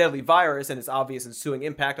related to the deadly virus and its obvious ensuing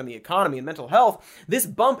impact on the economy and mental health, this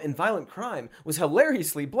bump in violent crime was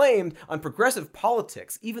hilariously blamed on progressive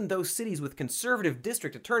politics, even though cities with conservative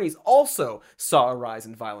district attorneys also saw a rise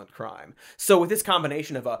in violent crime. So with this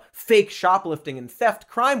combination of a fake shoplifting and theft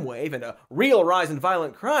crime wave and a real rise in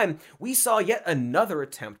violent crime, we saw yet another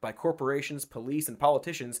attempt by corporations, police, and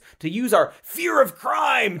politicians to use our fear of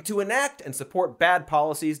crime to enact and support bad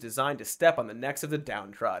policies designed to step on the necks of the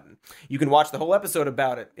downtrodden. You can watch the whole episode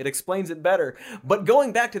about it. It explains it better. But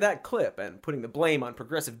going back to that clip and putting the blame on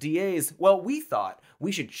progressive DAs, well, we thought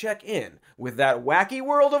we should check in with that wacky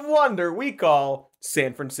world of wonder we call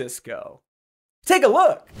San Francisco. Take a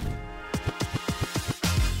look.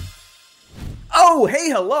 Oh, hey,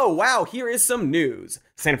 hello, wow, here is some news.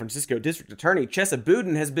 San Francisco District Attorney Chesa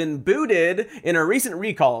Boudin has been booted in a recent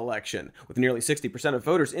recall election, with nearly 60% of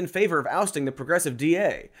voters in favor of ousting the progressive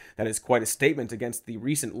DA. That is quite a statement against the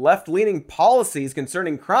recent left-leaning policies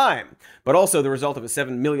concerning crime, but also the result of a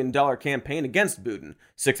 $7 million campaign against Boudin,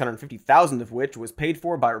 $650,000 of which was paid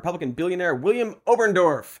for by Republican billionaire William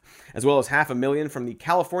Oberndorf, as well as $500,000 from the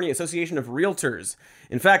California Association of Realtors.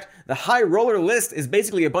 In fact, the high roller list is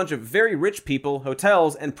basically a bunch of very rich people,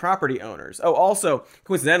 hotels, and property owners. Oh, also,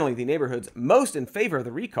 coincidentally, the neighborhoods most in favor of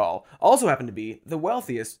the recall also happen to be the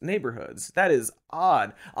wealthiest neighborhoods. That is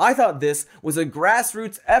odd. I thought this was a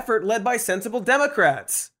grassroots effort led by sensible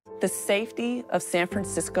Democrats. The safety of San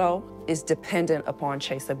Francisco is dependent upon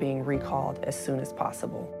Chesa being recalled as soon as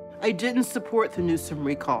possible. I didn't support the Newsom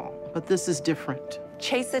recall, but this is different.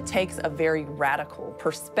 Chesa takes a very radical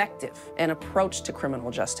perspective and approach to criminal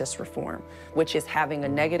justice reform, which is having a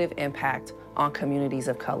negative impact on communities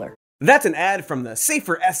of color. That's an ad from the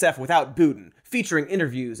Safer SF Without Boudin, featuring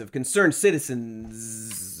interviews of concerned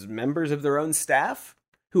citizens, members of their own staff,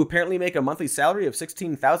 who apparently make a monthly salary of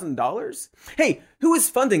 $16,000? Hey, who is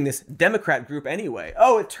funding this Democrat group anyway?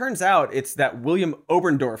 Oh, it turns out it's that William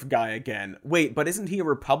Oberndorf guy again. Wait, but isn't he a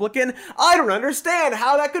Republican? I don't understand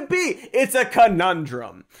how that could be. It's a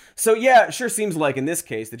conundrum. So yeah, it sure seems like in this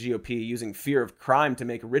case, the GOP using fear of crime to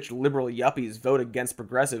make rich liberal yuppies vote against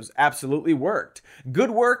progressives absolutely worked.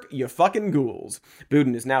 Good work, you fucking ghouls.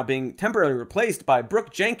 Boudin is now being temporarily replaced by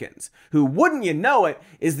Brooke Jenkins, who, wouldn't you know it,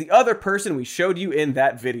 is the other person we showed you in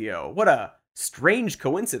that video. What a strange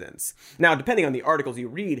coincidence. Now, depending on the articles you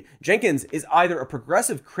read, Jenkins is either a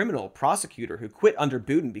progressive criminal prosecutor who quit under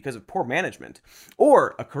Boudin because of poor management,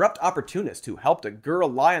 or a corrupt opportunist who helped a girl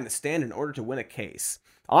lie on the stand in order to win a case.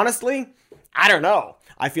 Honestly, I don't know.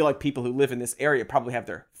 I feel like people who live in this area probably have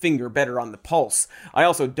their finger better on the pulse. I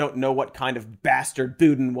also don't know what kind of bastard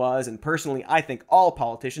Boudin was, and personally, I think all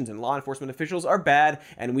politicians and law enforcement officials are bad,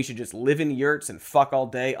 and we should just live in yurts and fuck all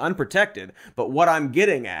day unprotected. But what I'm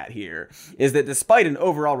getting at here is that despite an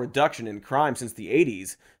overall reduction in crime since the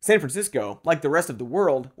 80s, San Francisco, like the rest of the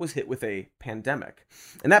world, was hit with a pandemic.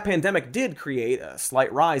 And that pandemic did create a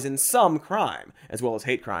slight rise in some crime, as well as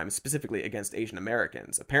hate crimes, specifically against Asian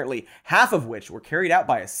Americans, apparently half of which were carried out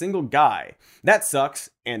by a single guy. That sucks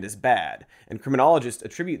and is bad, and criminologists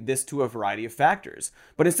attribute this to a variety of factors.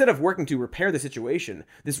 But instead of working to repair the situation,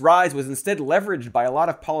 this rise was instead leveraged by a lot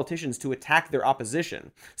of politicians to attack their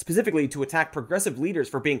opposition, specifically to attack progressive leaders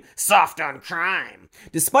for being soft on crime,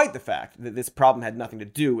 despite the fact that this problem had nothing to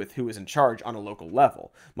do with who is in charge on a local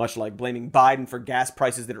level. Much like blaming Biden for gas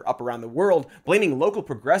prices that are up around the world, blaming local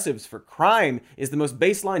progressives for crime is the most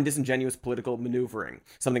baseline disingenuous political maneuvering,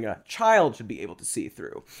 something a child should be able to see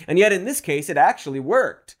through. And yet in this case, it actually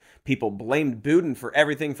worked. People blamed Boudin for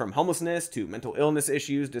everything from homelessness to mental illness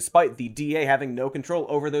issues, despite the DA having no control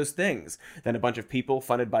over those things. Then a bunch of people,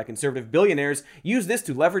 funded by conservative billionaires, used this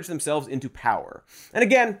to leverage themselves into power. And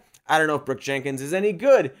again, I don't know if Brooke Jenkins is any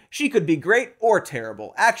good. She could be great or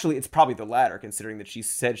terrible. Actually, it's probably the latter, considering that she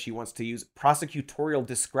said she wants to use prosecutorial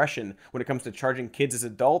discretion when it comes to charging kids as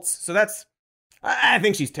adults. So I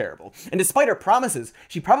think she's terrible. And despite her promises,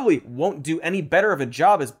 she probably won't do any better of a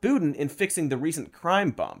job as Boudin in fixing the recent crime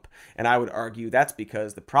bump. And I would argue that's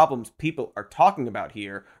because the problems people are talking about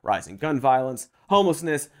here, rising gun violence,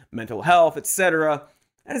 homelessness, mental health, etc.,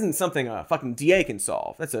 that isn't something a fucking DA can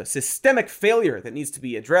solve. That's a systemic failure that needs to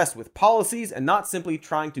be addressed with policies and not simply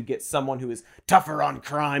trying to get someone who is tougher on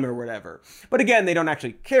crime or whatever. But again, they don't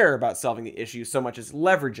actually care about solving the issue so much as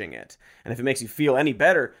leveraging it. And if it makes you feel any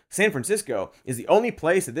better, San Francisco is the only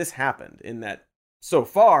place that this happened, in that so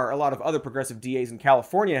far, a lot of other progressive DAs in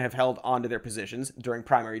California have held on to their positions during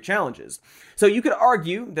primary challenges. So you could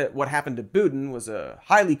argue that what happened to Boudin was a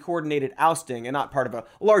highly coordinated ousting and not part of a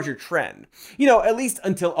larger trend. You know, at least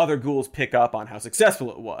until other ghouls pick up on how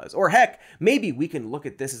successful it was. Or heck, maybe we can look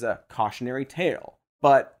at this as a cautionary tale.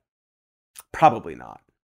 But probably not.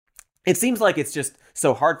 It seems like it's just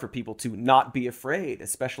so hard for people to not be afraid,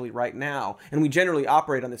 especially right now. And we generally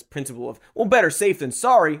operate on this principle of, well, better safe than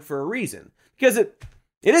sorry for a reason. Because it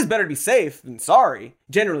is better to be safe than sorry.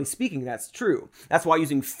 Generally speaking, that's true. That's why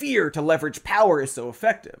using fear to leverage power is so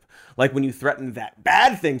effective. Like when you threaten that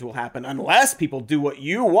bad things will happen unless people do what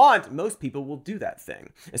you want, most people will do that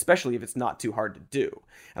thing, especially if it's not too hard to do.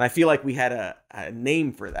 And I feel like we had a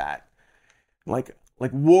name for that. Like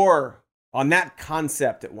war on that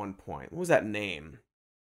concept at one point. What was that name?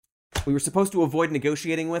 We were supposed to avoid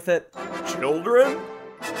negotiating with it. Children?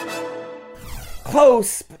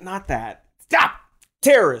 Close, but not that. Stop!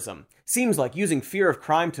 Terrorism. Seems like using fear of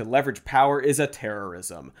crime to leverage power is a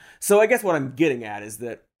terrorism. So I guess what I'm getting at is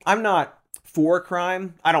that I'm not for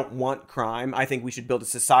crime. I don't want crime. I think we should build a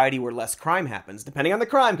society where less crime happens, depending on the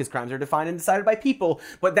crime, because crimes are defined and decided by people,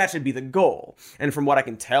 but that should be the goal. And from what I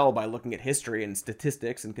can tell by looking at history and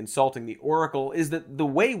statistics and consulting the Oracle, is that the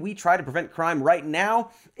way we try to prevent crime right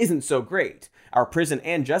now isn't so great. Our prison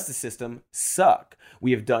and justice system suck.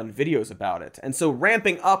 We have done videos about it. And so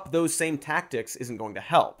ramping up those same tactics isn't going to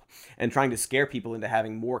help. And trying to scare people into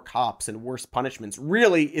having more cops and worse punishments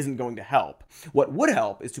really isn't going to help. What would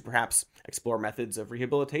help is to perhaps explore methods of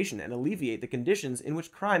rehabilitation and alleviate the conditions in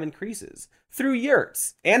which crime increases through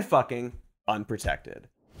yurts and fucking unprotected.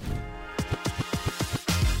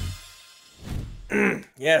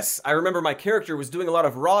 Yes, I remember my character was doing a lot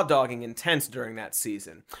of raw dogging in tents during that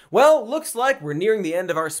season. Well, looks like we're nearing the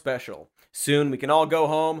end of our special. Soon we can all go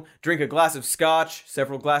home, drink a glass of scotch,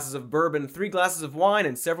 several glasses of bourbon, 3 glasses of wine,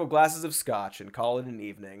 and several glasses of scotch, and call it an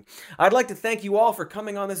evening. I'd like to thank you all for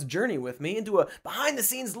coming on this journey with me into a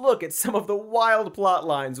behind-the-scenes look at some of the wild plot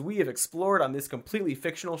lines we have explored on this completely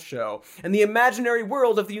fictional show and the imaginary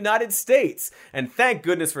world of the United States. And thank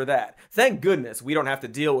goodness for that. Thank goodness we don't have to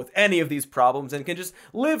deal with any of these problems and can just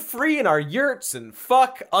live free in our yurts and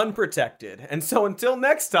fuck unprotected. And so until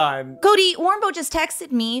next time... Cody, Warmbo just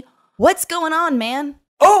texted me. What's going on, man?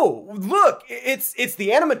 Oh, look, it's the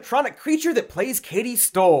animatronic creature that plays Katie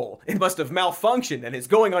Stoll. It must have malfunctioned and is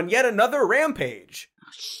going on yet another rampage. Oh,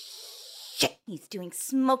 shit, he's doing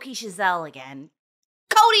Smokey Chazelle again.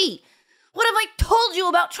 Cody, what have I told you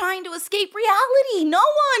about trying to escape reality? No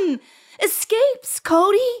one escapes,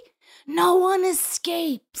 Cody. No one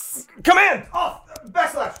escapes. Command, off,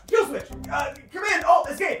 backslash, kill switch, command, alt,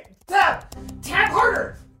 escape, tab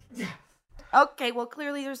harder. Okay, well,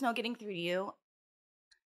 clearly there's no getting through to you.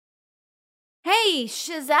 Hey,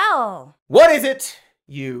 Chazelle. What is it,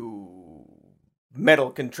 you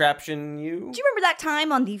metal contraption, you? Do you remember that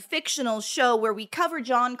time on the fictional show where we covered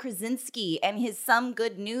John Krasinski and his Some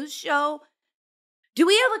Good News show? Do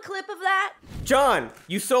we have a clip of that? John,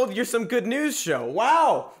 you sold your Some Good News show.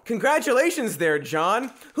 Wow. Congratulations there,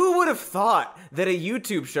 John. Who would have thought that a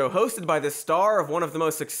YouTube show hosted by the star of one of the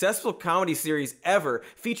most successful comedy series ever,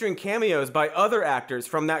 featuring cameos by other actors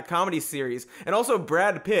from that comedy series, and also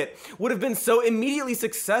Brad Pitt, would have been so immediately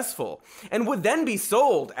successful, and would then be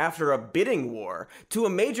sold after a bidding war to a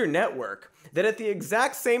major network that at the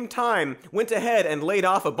exact same time went ahead and laid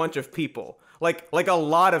off a bunch of people. Like a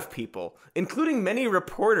lot of people, including many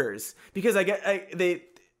reporters, because I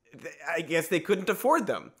guess they couldn't afford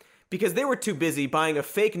them, because they were too busy buying a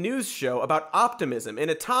fake news show about optimism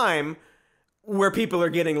in a time where people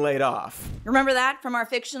are getting laid off. Remember that from our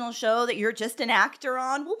fictional show that you're just an actor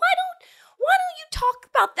on? Well, why don't you talk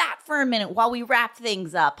about that for a minute while we wrap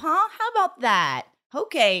things up, huh? How about that?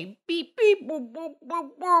 Okay, beep, beep, boop, boop, boop,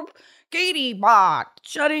 boop. Katie bot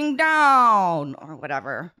shutting down, or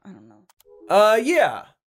whatever. I don't know. Yeah.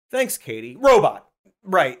 Thanks, Katie. Robot.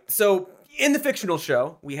 Right. So, in the fictional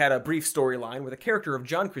show, we had a brief storyline with a character of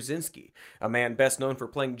John Krasinski, a man best known for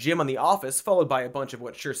playing Jim on The Office, followed by a bunch of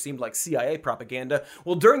what sure seemed like CIA propaganda.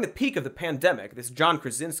 Well, during the peak of the pandemic, this John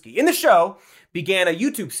Krasinski, in the show, began a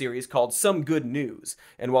YouTube series called Some Good News.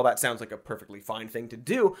 And while that sounds like a perfectly fine thing to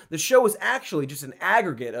do, the show was actually just an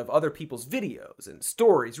aggregate of other people's videos and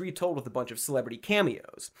stories retold with a bunch of celebrity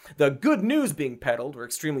cameos. The good news being peddled were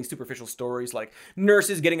extremely superficial stories like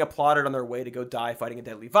nurses getting applauded on their way to go die fighting a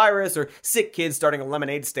deadly virus, or sick kids starting a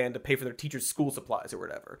lemonade stand to pay for their teachers' school supplies or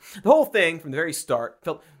whatever. The whole thing, from the very start,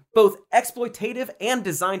 felt both exploitative and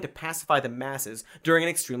designed to pacify the masses during an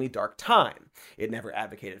extremely dark time. It never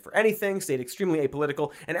advocated for anything, stayed extremely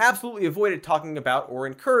apolitical, and absolutely avoided talking about or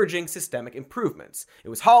encouraging systemic improvements. It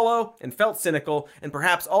was hollow and felt cynical, and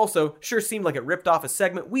perhaps also sure seemed like it ripped off a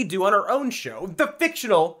segment we do on our own show, the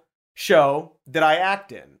fictional show that I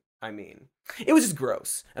act in, It was just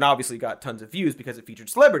gross, and obviously got tons of views because it featured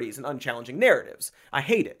celebrities and unchallenging narratives. I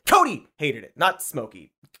hate it. Cody hated it, not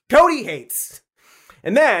Smokey. Cody hates.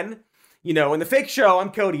 And then, in the fake show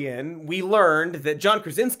I'm Cody in, we learned that John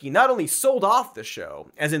Krasinski not only sold off the show,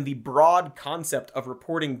 as in the broad concept of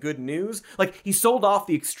reporting good news, he sold off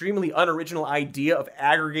the extremely unoriginal idea of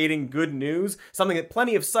aggregating good news, something that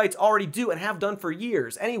plenty of sites already do and have done for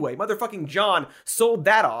years. Anyway, motherfucking John sold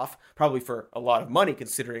that off, probably for a lot of money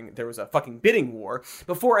considering there was a fucking bidding war,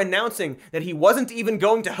 before announcing that he wasn't even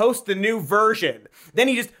going to host the new version. Then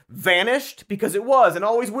he just vanished because it was and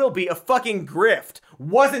always will be a fucking grift.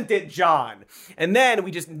 wasn't it, John? And then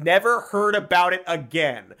we just never heard about it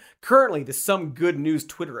again. Currently, the Some Good News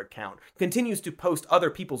Twitter account continues to post other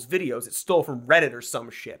people's videos it stole from Reddit or some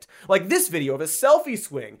shit. Like this video of a selfie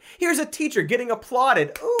swing. Here's a teacher getting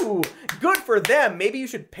applauded. Ooh, good for them. Maybe you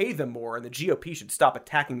should pay them more and the GOP should stop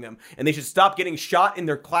attacking them and they should stop getting shot in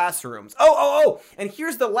their classrooms. Oh, and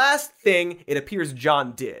here's the last thing it appears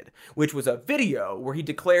John did, which was a video where he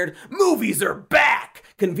declared, "Movies are back!"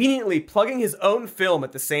 conveniently plugging his own film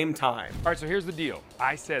at the same time. All right, so here's the deal.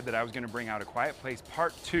 I said that I was gonna bring out A Quiet Place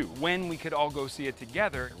Part 2 when we could all go see it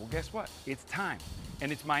together. Well, guess what? It's time.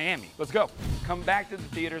 And it's Miami. Let's go. Come back to the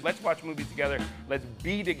theaters. Let's watch movies together. Let's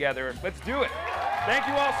be together. Let's do it. Thank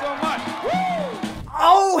you all so much. Woo!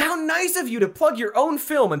 Oh, how nice of you to plug your own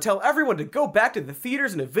film and tell everyone to go back to the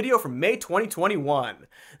theaters in a video from May 2021.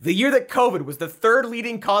 The year that COVID was the third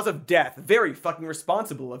leading cause of death. Very fucking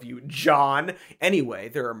responsible of you, John. Anyway,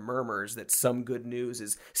 there are murmurs that Some Good News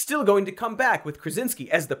is still going to come back with Krasinski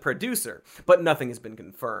as the producer, but nothing has been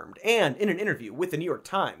confirmed. And in an interview with the New York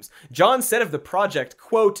Times, John said of the project,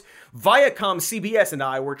 quote, "Viacom, CBS, and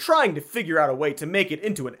I were trying to figure out a way to make it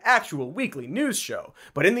into an actual weekly news show,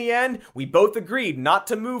 but in the end, we both agreed not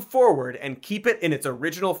to move forward and keep it in its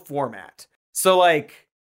original format." So, like,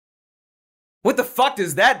 what the fuck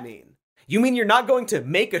does that mean? You mean you're not going to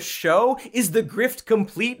make a show? Is the grift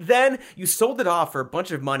complete then? You sold it off for a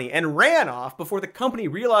bunch of money and ran off before the company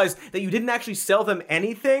realized that you didn't actually sell them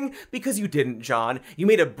anything? Because you didn't, John. You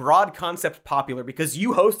made a broad concept popular because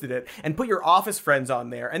you hosted it and put your office friends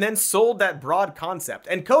on there and then sold that broad concept.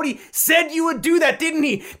 And Cody said you would do that, didn't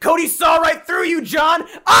he? Cody saw right through you, John.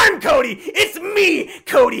 I'm Cody. It's me,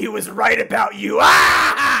 Cody, who was right about you.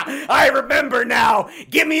 Ah! I remember now.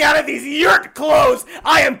 Get me out of these yurt clothes.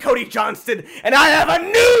 I am Cody Johnston. And I have a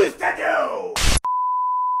news to do!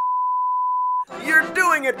 You're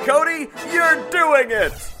doing it, Cody! You're doing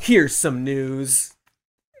it! Here's some news.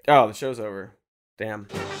 Oh, the show's over. Damn.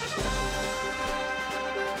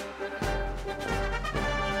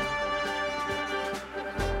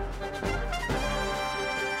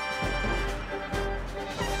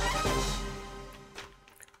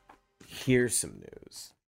 Here's some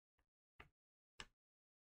news.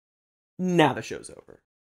 Now the show's over.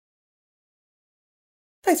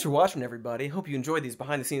 Thanks for watching, everybody. Hope you enjoyed these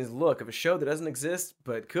behind-the-scenes look of a show that doesn't exist,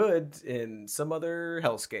 but could in some other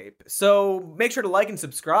hellscape. So make sure to like and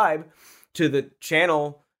subscribe to the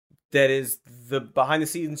channel that is the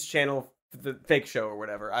behind-the-scenes channel, the fake show or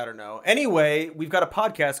whatever. I don't know. Anyway, we've got a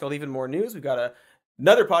podcast called Even More News. We've got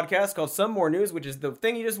another podcast called Some More News, which is the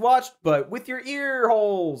thing you just watched, but with your ear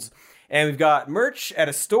holes. And we've got merch at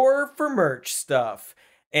a store for merch stuff.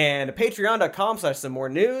 And patreon.com/some more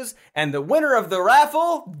news. And the winner of the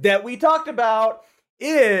raffle that we talked about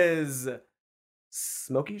is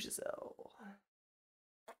Smokey Giselle.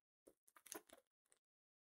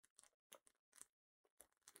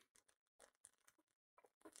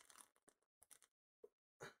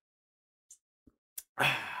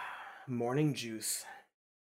 Morning juice.